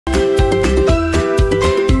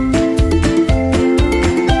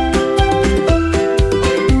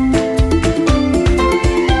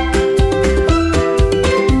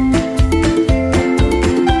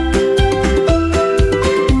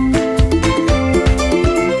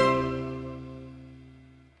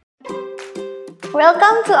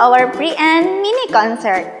Welcome to our pre-and mini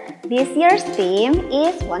concert. This year's theme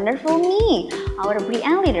is Wonderful Me. Our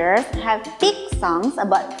pre-and leaders have picked songs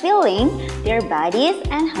about feeling their bodies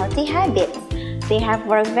and healthy habits. They have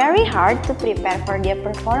worked very hard to prepare for their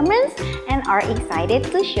performance and are excited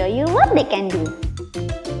to show you what they can do.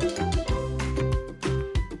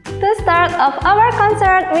 To start off our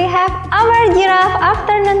concert, we have our giraffe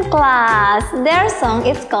afternoon class. Their song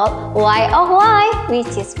is called Why Oh Why,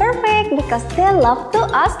 which is perfect because they love to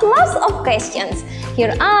ask lots of questions.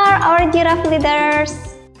 Here are our giraffe leaders.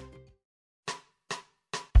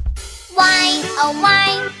 Why, oh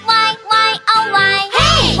why, oh why?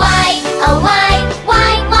 Hey! Why, oh why,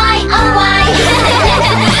 oh why?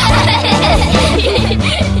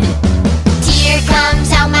 Tear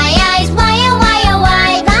comes out my eyes, why, oh why, oh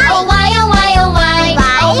why? Oh why, oh why, oh why?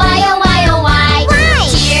 Oh why, oh why, oh why?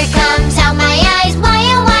 Tear comes out my eyes, why,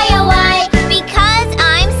 oh why, oh why? Because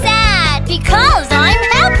I'm sad, because I'm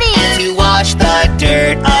happy. To wash the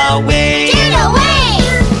dirt away. Dirt away!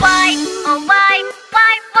 Why, oh why,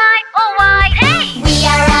 oh why? Hey! We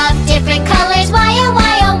are of different colors, why, oh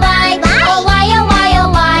why, oh why? Oh why, oh why, oh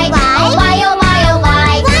why? Oh why, oh why, oh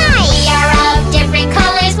why? We are of different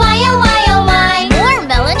colors, why, oh why, oh why? More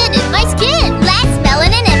melanin in my skin, less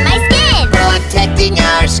melanin in my skin. Protecting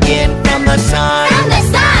our skin from the sun. From the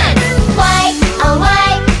sun! Why, oh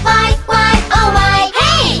why, oh why?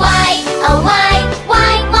 Hey! Why, oh why,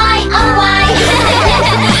 oh why?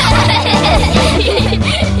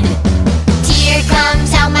 Tear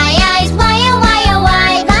comes out my eyes, why, oh why, oh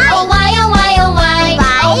why? Oh why, oh why, oh why?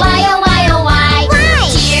 Oh why, oh why, oh why?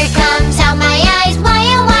 Tear comes out my eyes, why,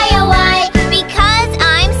 oh why, oh why? Because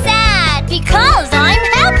I'm sad, because I'm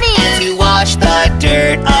happy. To wash the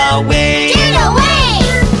dirt away. Dirt away!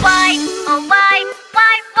 Why, oh why,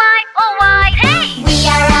 oh why? Hey! We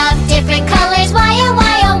are of different colors, why, oh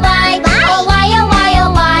why, oh why? Oh why, oh why,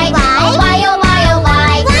 oh why? Oh why, oh why, oh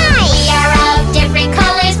why? We are of different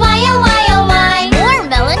colors, why, oh why, oh why? More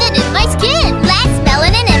melanin in my skin, less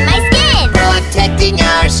melanin in my skin. Protecting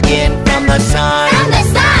our skin from the sun. From the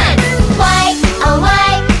sun! Why, oh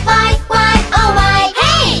why, oh why?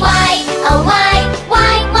 Hey! Why, oh why,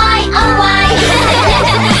 oh why?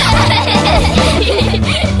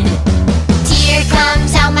 Tear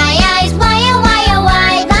comes out my eyes, why, oh why, oh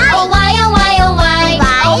why? Oh why, oh why, oh why?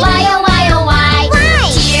 Oh why, oh why, oh why?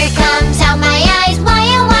 Tear comes out my eyes, why,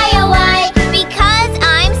 oh why, oh why? Because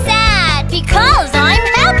I'm sad, because I'm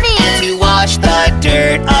happy. To wash the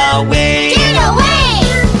dirt away. Dirt away!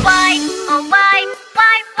 Why, oh why,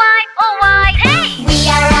 oh why? Hey! We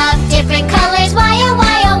are of different colors, why, oh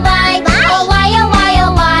why, oh why? Oh why, oh why,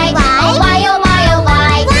 oh why? Oh why, oh why, oh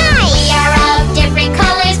why? We are of different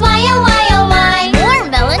colors, why, oh why, oh why? More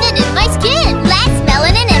melanin in my skin, less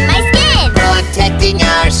melanin in my skin. Protecting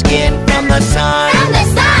our skin from the sun. From the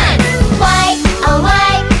sun! Why, oh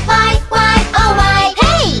why, oh why?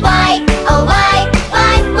 Hey! Why, oh why,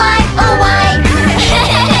 oh why?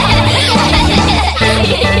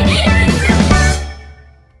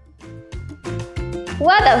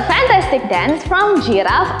 What a fantastic dance from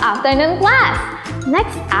Giraffe Afternoon class!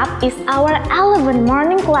 Next up is our 11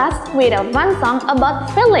 morning class with a fun song about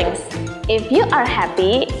feelings. If you are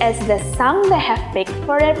happy as the song they have picked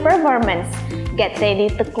for their performance, get ready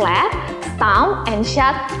to clap, stomp, and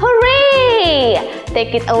shout hooray!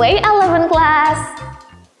 Take it away, 11 class!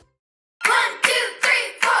 1, 2,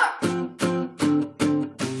 3, 4.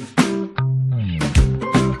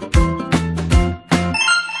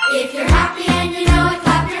 If you're happy and you know it,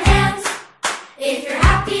 clap your hands. If you're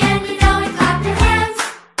happy and you know it, clap your hands.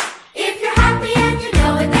 If you're happy and you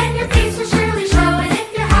know it, then your face will surely show it.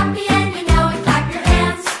 If you're happy and you know it, clap your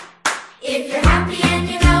hands. If you're happy and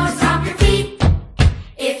you know it, stomp your feet.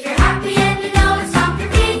 If you're happy and you know it, stomp your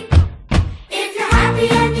feet. If you're happy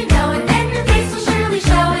and you know it, then your face will surely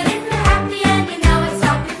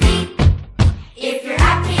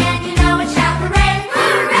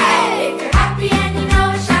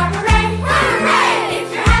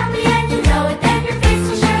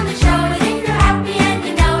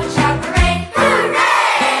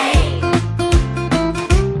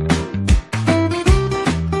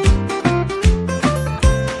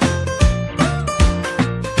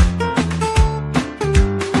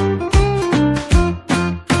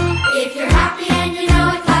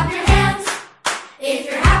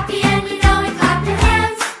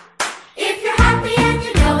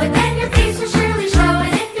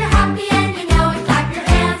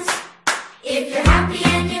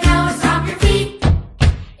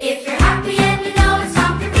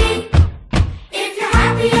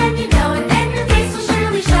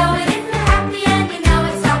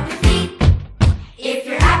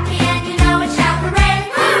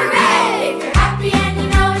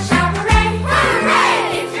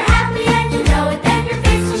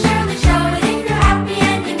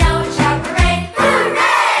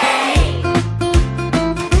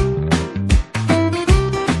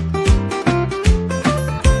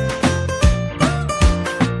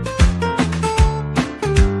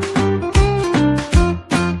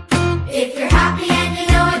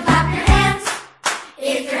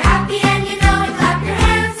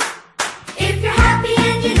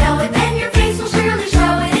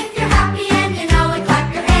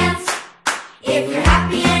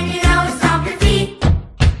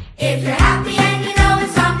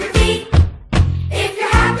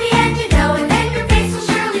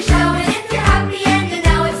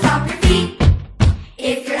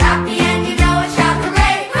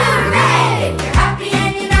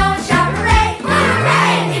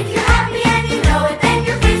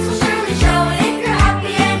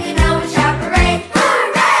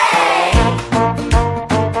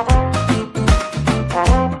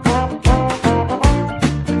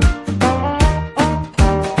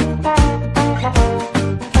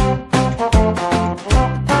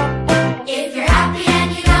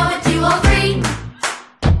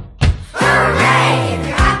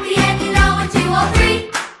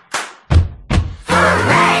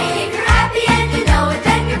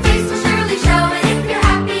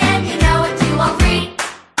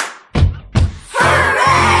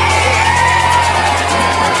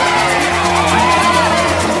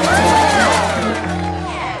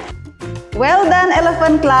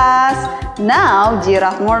class. Now,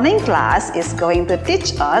 Giraffe Morning Class is going to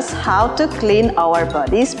teach us how to clean our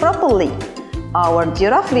bodies properly. Our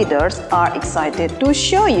giraffe leaders are excited to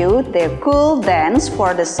show you their cool dance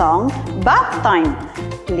for the song Bath Time.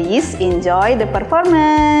 Please enjoy the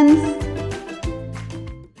performance.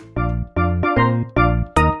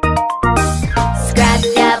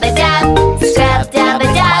 Scrub-dub-a-dub,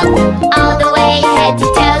 scrub-dub-a-dub, all the way head to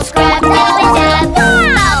toe, scrub-dub-a-dub.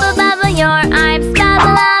 Bubble, bubble your arms,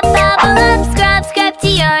 bubble up, scrub, scrub to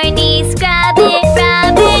your knees, scrub it,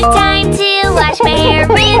 rub it. Time to wash my hair,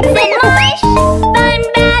 rinse and wash. Fun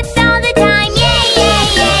baths all the time, yeah, yeah,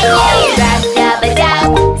 yeah, yeah. Scrub-dub-a-dub,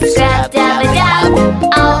 scrub-dub-a-dub,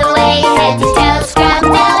 all the way head to toe,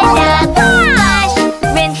 scrub-dub-a-dub. Splash,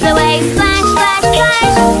 rinse away, splash, splash,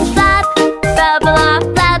 splash. Flop, bubble off,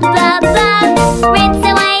 flop, flop, flop. Rinse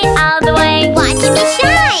away all the way, watching me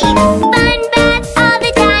shine. Fun baths all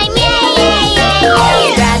the time, yeah, yeah, yeah, yeah.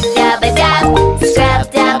 Scrub-dub-a-dub,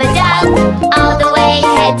 scrub-dub-a-dub, all the way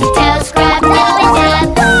head to toe, scrub-dub-a-dub.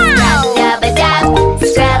 Scrub-dub-a-dub,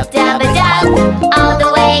 scrub-dub-a-dub, all the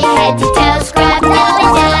way head to toe,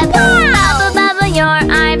 scrub-dub-a-dub. Bubble, bubble your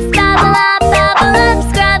arms, bubble up,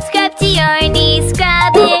 scrub, scrub to your knees,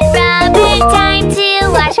 scrub it, rub it. Time to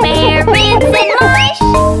wash my hair, rinse and wash.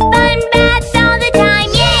 Fun baths all the time,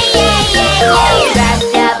 yeah, yeah, yeah, yeah.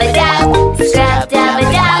 Scrub-dub-a-dub,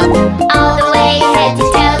 scrub-dub-a-dub, all the way head to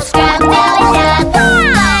toe, scrub-dub-a-dub.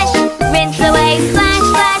 Splash, rinse away, splash,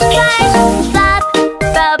 splash, splash. Flop,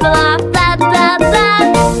 bubble off, flop, flop, flop.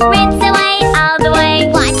 Rinse away all the way,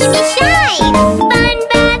 watching me shine. Fun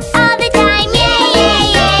baths all the time, yeah, yeah,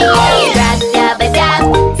 yeah, yeah. Scrub-dub-a-dub,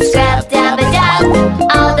 scrub-dub-a-dub,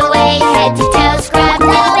 all the way head to toe,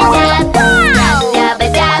 scrub-dub-a-dub.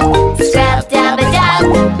 Scrub-dub-a-dub, scrub-dub-a-dub,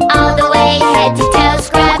 all the way head to toe,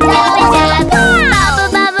 scrub-dub-a-dub. Bubble,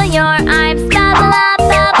 bubble your arms, bubble up,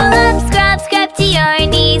 scrub, scrub to your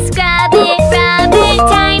knees, scrub it, rub it.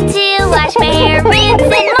 Time to wash my hair, rinse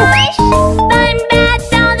and wash. Fun baths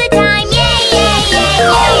all the time, yeah, yeah, yeah,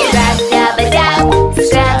 yeah. Scrub-dub-a-dub,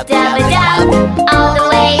 scrub-dub-a-dub, all the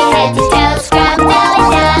way head to toe,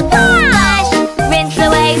 scrub-dub-a-dub. Splash, rinse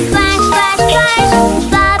away, splash, splash, splash.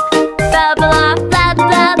 Flop, bubble off, flop,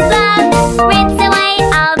 flop, flop. Rinse away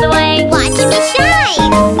all the way, watching me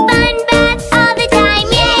shine. Fun baths all the time,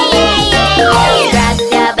 yeah, yeah, yeah, yeah.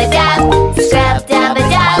 Scrub-dub-a-dub,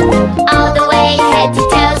 scrub-dub-a-dub, all the way head to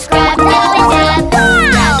toe, scrub-dub-a-dub.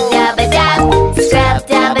 Scrub-dub-a-dub,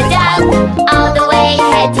 scrub-dub-a-dub, all the way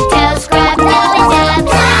head to toe, scrub-dub-a-dub.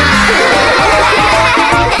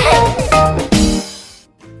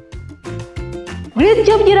 Great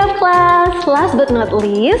job, Giraffe class! Last but not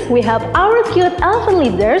least, we have our cute elephant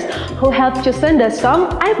leaders who have chosen the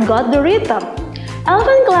song I've Got the Rhythm.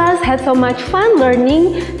 Elephant class had so much fun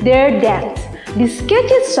learning their dance. This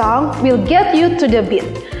catchy song will get you to the beat.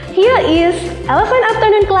 Here is Elephant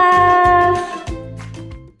Afternoon class!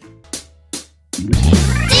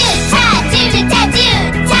 Do-ta, do-ta,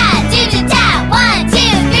 do-ta, do-ta. 1, 2,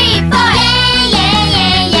 3, 4. Yeah, yeah,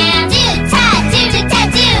 yeah, yeah. Do-ta, do-ta,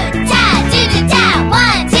 do-ta, do-ta.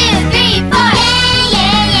 1, 2, 3, 4. Yeah,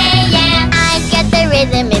 yeah, yeah, yeah. I've got the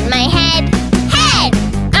rhythm in my head. Head.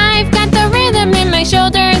 I've got the rhythm in my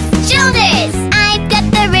shoulders. Shoulders. I've got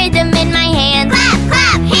the rhythm in my hands. Clap,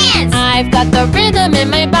 clap, hands. I've got the rhythm in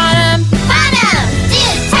my bottom. Bottom.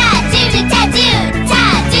 Do-ta, do-ta, do-ta,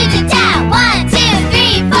 do-ta. 1, 2,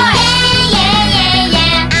 3, 4. Yeah, yeah, yeah,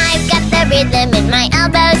 yeah. I've got the rhythm in my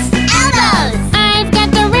elbows. Elbows. I've got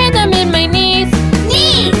the rhythm in my knees.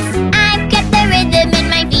 Knees. I've got the rhythm in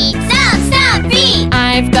my feet. Stomp, stomp, feet.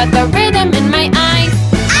 I've got the rhythm in my eyes.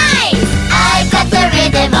 Eyes. I've got the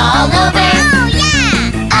rhythm all over. Oh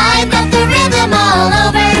yeah. I've got the rhythm all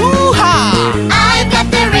over. I've got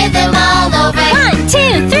the rhythm all over. 1,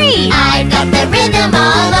 2, 3. I've got the rhythm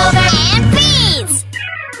all over. And freeze.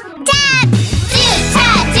 Tap. Do-ta,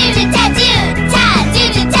 do-ta, do-ta,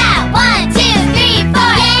 do-ta. 1, 2, 3, 4.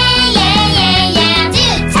 Yeah, yeah, yeah, yeah.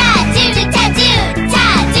 Do-ta, do-ta, do-ta,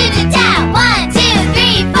 do-ta. 1, 2,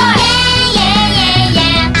 3, 4. Yeah, yeah, yeah,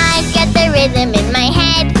 yeah. I've got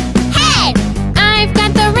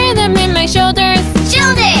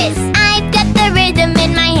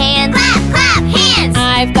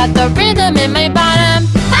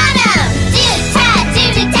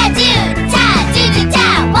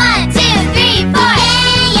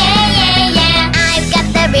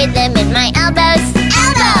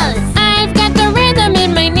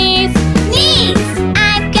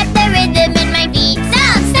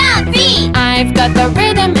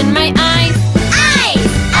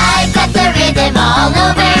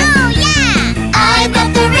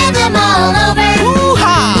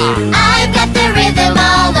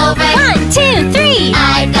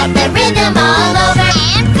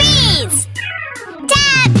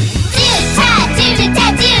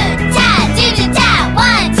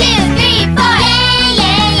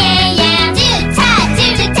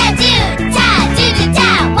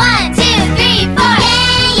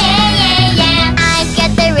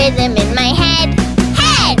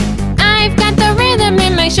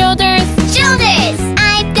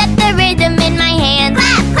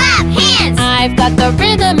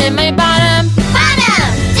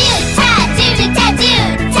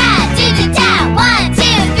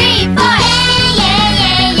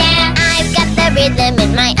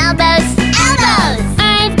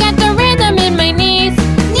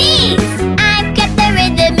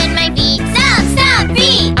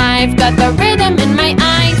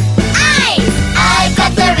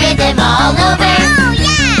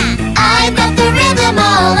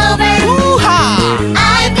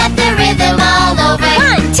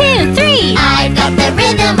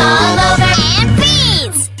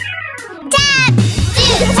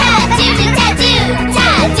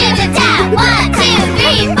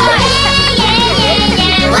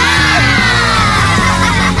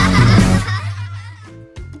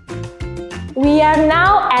We are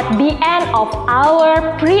now at the end of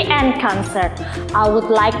our pre-end concert. I would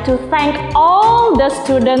like to thank all the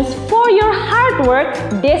students for your hard work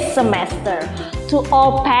this semester. To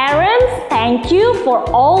all parents, thank you for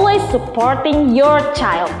always supporting your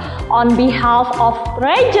child. On behalf of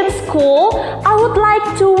Regent School, I would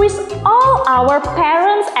like to wish all our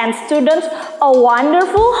parents and students a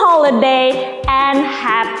wonderful holiday and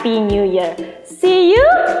Happy New Year. See you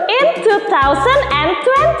in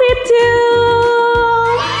 2022!